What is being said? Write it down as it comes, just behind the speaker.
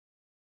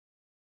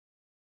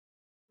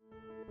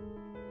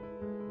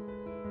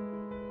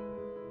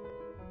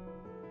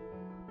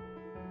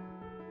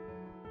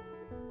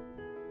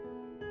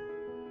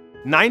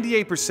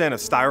98% of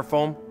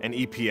Styrofoam and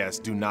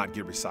EPS do not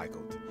get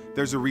recycled.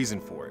 There's a reason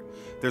for it.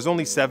 There's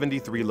only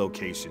 73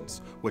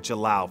 locations which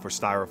allow for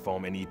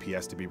Styrofoam and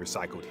EPS to be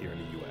recycled here in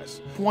the US.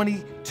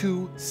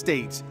 22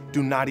 states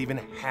do not even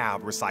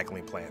have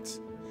recycling plants.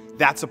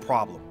 That's a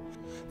problem.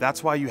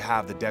 That's why you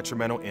have the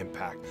detrimental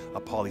impact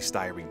of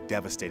polystyrene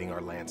devastating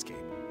our landscape.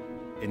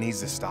 It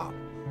needs to stop.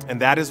 And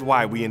that is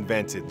why we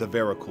invented the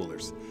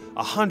Vericoolers,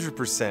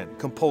 100%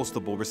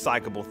 compostable,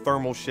 recyclable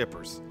thermal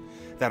shippers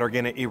that are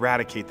going to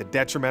eradicate the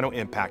detrimental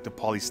impact of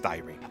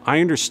polystyrene. I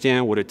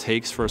understand what it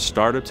takes for a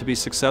startup to be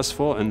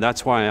successful, and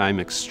that's why I'm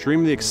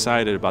extremely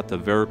excited about the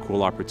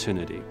Vericool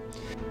opportunity.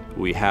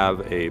 We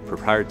have a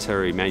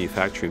proprietary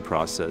manufacturing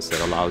process that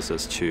allows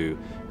us to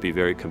be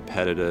very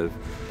competitive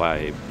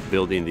by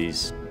building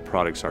these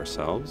products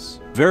ourselves.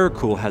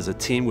 Vericool has a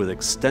team with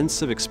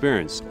extensive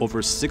experience,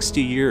 over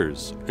 60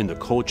 years in the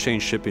cold chain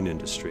shipping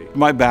industry.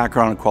 My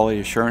background in quality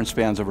assurance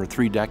spans over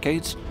 3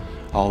 decades,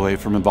 all the way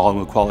from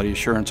involvement with quality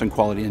assurance and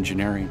quality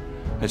engineering.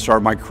 I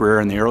started my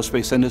career in the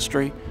aerospace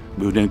industry,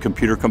 moved into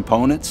computer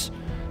components,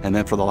 and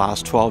then for the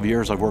last 12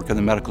 years I've worked in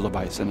the medical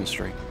device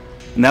industry.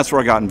 And that's where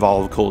I got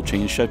involved with cold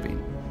chain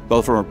shipping,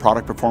 both from a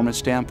product performance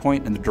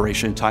standpoint and the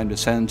duration of time to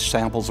send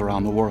samples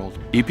around the world.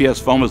 EPS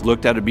foam is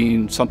looked at as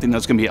being something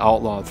that's going to be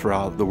outlawed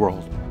throughout the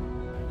world.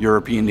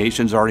 European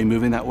nations are already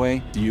moving that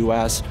way. The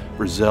US,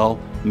 Brazil,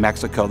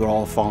 Mexico, they're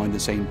all following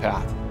the same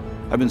path.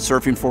 I've been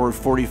surfing for over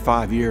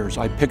 45 years.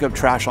 I pick up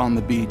trash on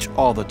the beach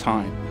all the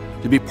time.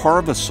 To be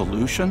part of a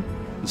solution,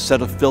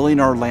 instead of filling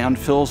our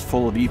landfills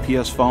full of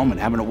EPS foam and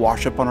having it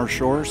wash up on our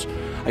shores,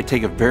 I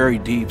take a very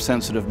deep,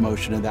 sensitive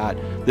motion to that.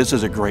 This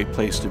is a great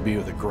place to be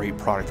with a great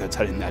product that's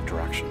heading in that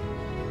direction.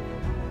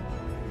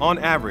 On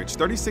average,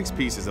 36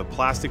 pieces of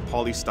plastic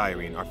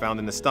polystyrene are found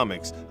in the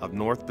stomachs of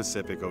North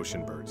Pacific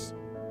Ocean birds.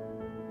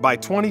 By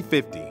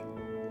 2050,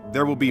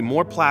 there will be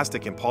more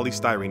plastic and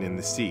polystyrene in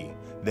the sea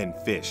than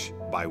fish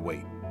by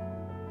weight.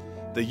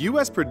 The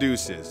US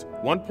produces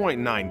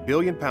 1.9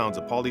 billion pounds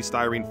of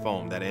polystyrene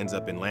foam that ends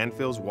up in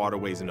landfills,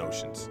 waterways, and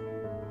oceans.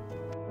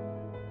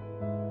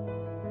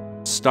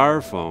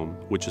 Styrofoam,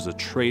 which is a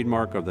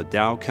trademark of the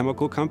Dow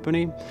Chemical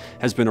Company,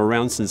 has been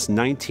around since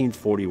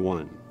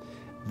 1941.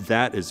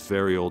 That is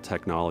very old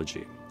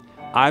technology.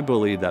 I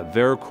believe that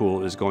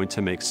Vericool is going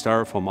to make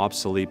Styrofoam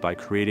obsolete by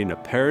creating a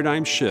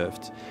paradigm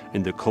shift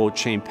in the cold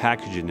chain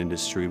packaging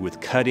industry with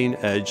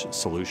cutting-edge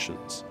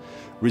solutions,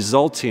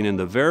 resulting in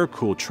the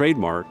Vericool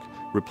trademark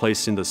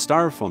replacing the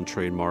Styrofoam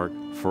trademark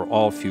for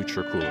all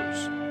future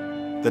coolers.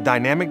 The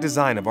dynamic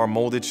design of our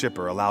molded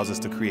shipper allows us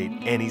to create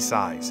any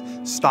size,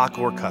 stock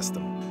or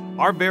custom.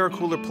 Our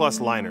Vericooler Plus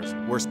liners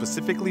were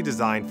specifically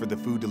designed for the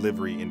food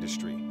delivery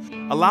industry,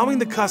 allowing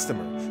the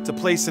customer to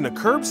place in a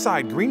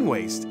curbside green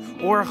waste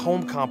or a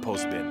home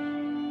compost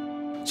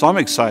bin. So I'm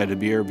excited to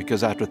be here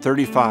because after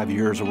 35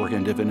 years of working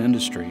in different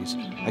industries,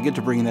 I get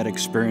to bring that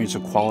experience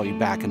of quality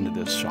back into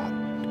this shop.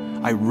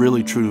 I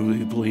really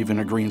truly believe in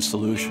a green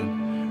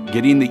solution.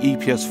 Getting the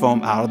EPS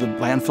foam out of the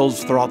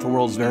landfills throughout the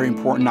world is very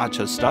important, not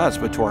just to us,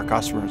 but to our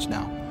customers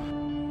now.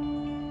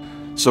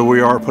 So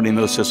we are putting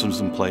those systems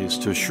in place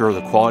to assure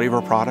the quality of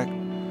our product,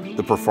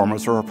 the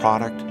performance of our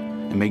product,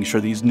 and making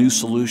sure these new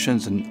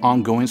solutions and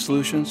ongoing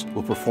solutions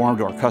will perform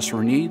to our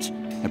customer needs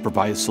and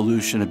provide a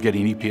solution of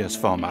getting EPS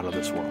foam out of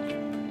this world.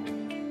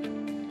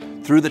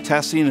 Through the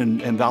testing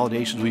and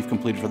validations we've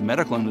completed for the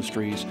medical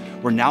industries,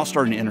 we're now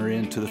starting to enter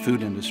into the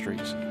food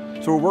industries.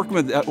 So we're working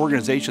with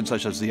organizations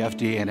such as the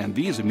FDA and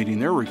ANVISA meeting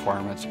their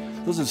requirements.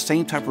 Those are the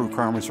same type of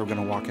requirements we're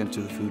going to walk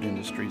into the food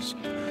industries.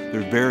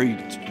 They're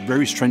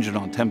very stringent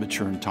on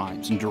temperature and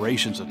times and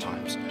durations of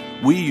times.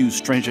 We use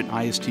stringent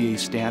ISTA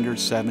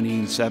standards 70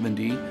 and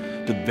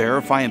 7D to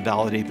verify and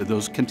validate that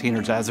those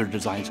containers as they're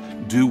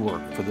designed do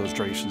work for those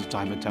durations of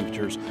time and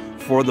temperatures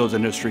for those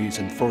industries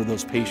and for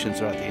those patients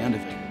that are at the end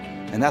of it.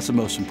 And that's the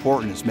most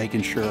important, is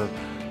making sure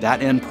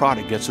that end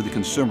product gets to the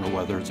consumer,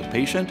 whether it's a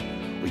patient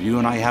or you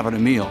and I having a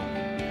meal,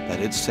 that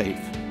it's safe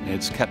and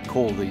it's kept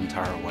cold the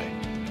entire way.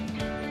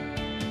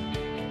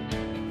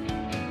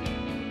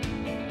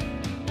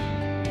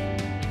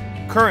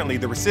 Currently,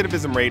 the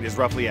recidivism rate is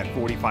roughly at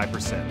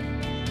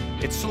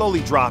 45%. It's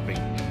slowly dropping,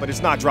 but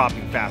it's not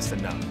dropping fast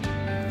enough.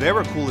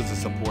 Vericool is a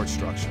support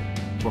structure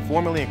for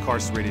formerly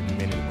incarcerated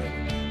men and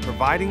women,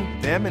 providing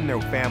them and their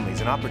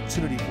families an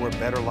opportunity for a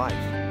better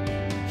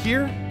life.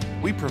 Here,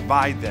 we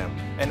provide them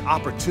an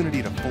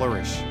opportunity to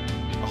flourish,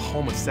 a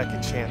home of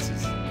second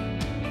chances.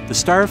 The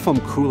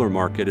Styrofoam cooler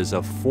market is a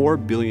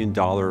 $4 billion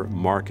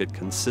market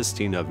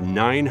consisting of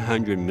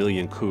 900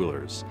 million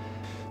coolers.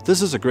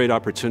 This is a great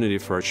opportunity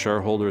for our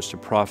shareholders to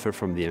profit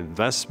from the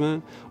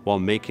investment while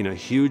making a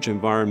huge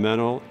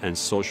environmental and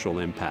social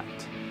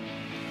impact.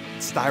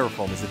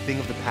 Styrofoam is a thing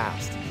of the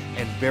past,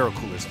 and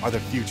Vericoolers are the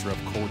future of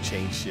cold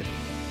chain shipping.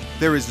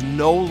 There is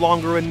no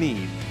longer a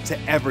need to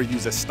ever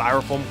use a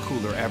Styrofoam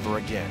cooler ever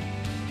again.